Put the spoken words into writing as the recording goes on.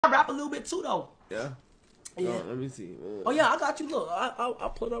I rap a little bit too though. Yeah. Yeah. Oh, let me see. Oh yeah, I got you. Look,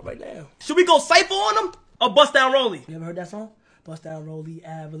 I'll pull it up right now. Should we go Cypher on them or Bust Down Rolly? You ever heard that song? Bust Down Rolly,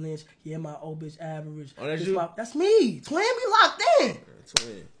 Avalanche. Yeah, my old bitch average. Oh, that's you? That's me. Twin, we locked in.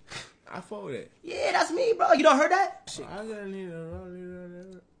 Twin. I fought with it. Yeah, that's me, bro. You don't heard that? Shit. I gotta need a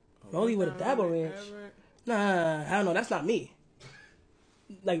Rolly with a dabble ranch. Nah, I don't know. That's not me.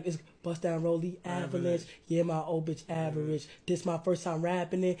 Like, it's Bust Down Rolly, Avalanche. Yeah, my old bitch average. This my first time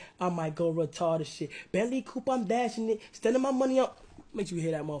rapping it. I might go retarded shit. Bentley coupe, I'm dashing it. Standing my money up. Make you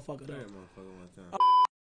hear that motherfucker though. That motherfucker one time.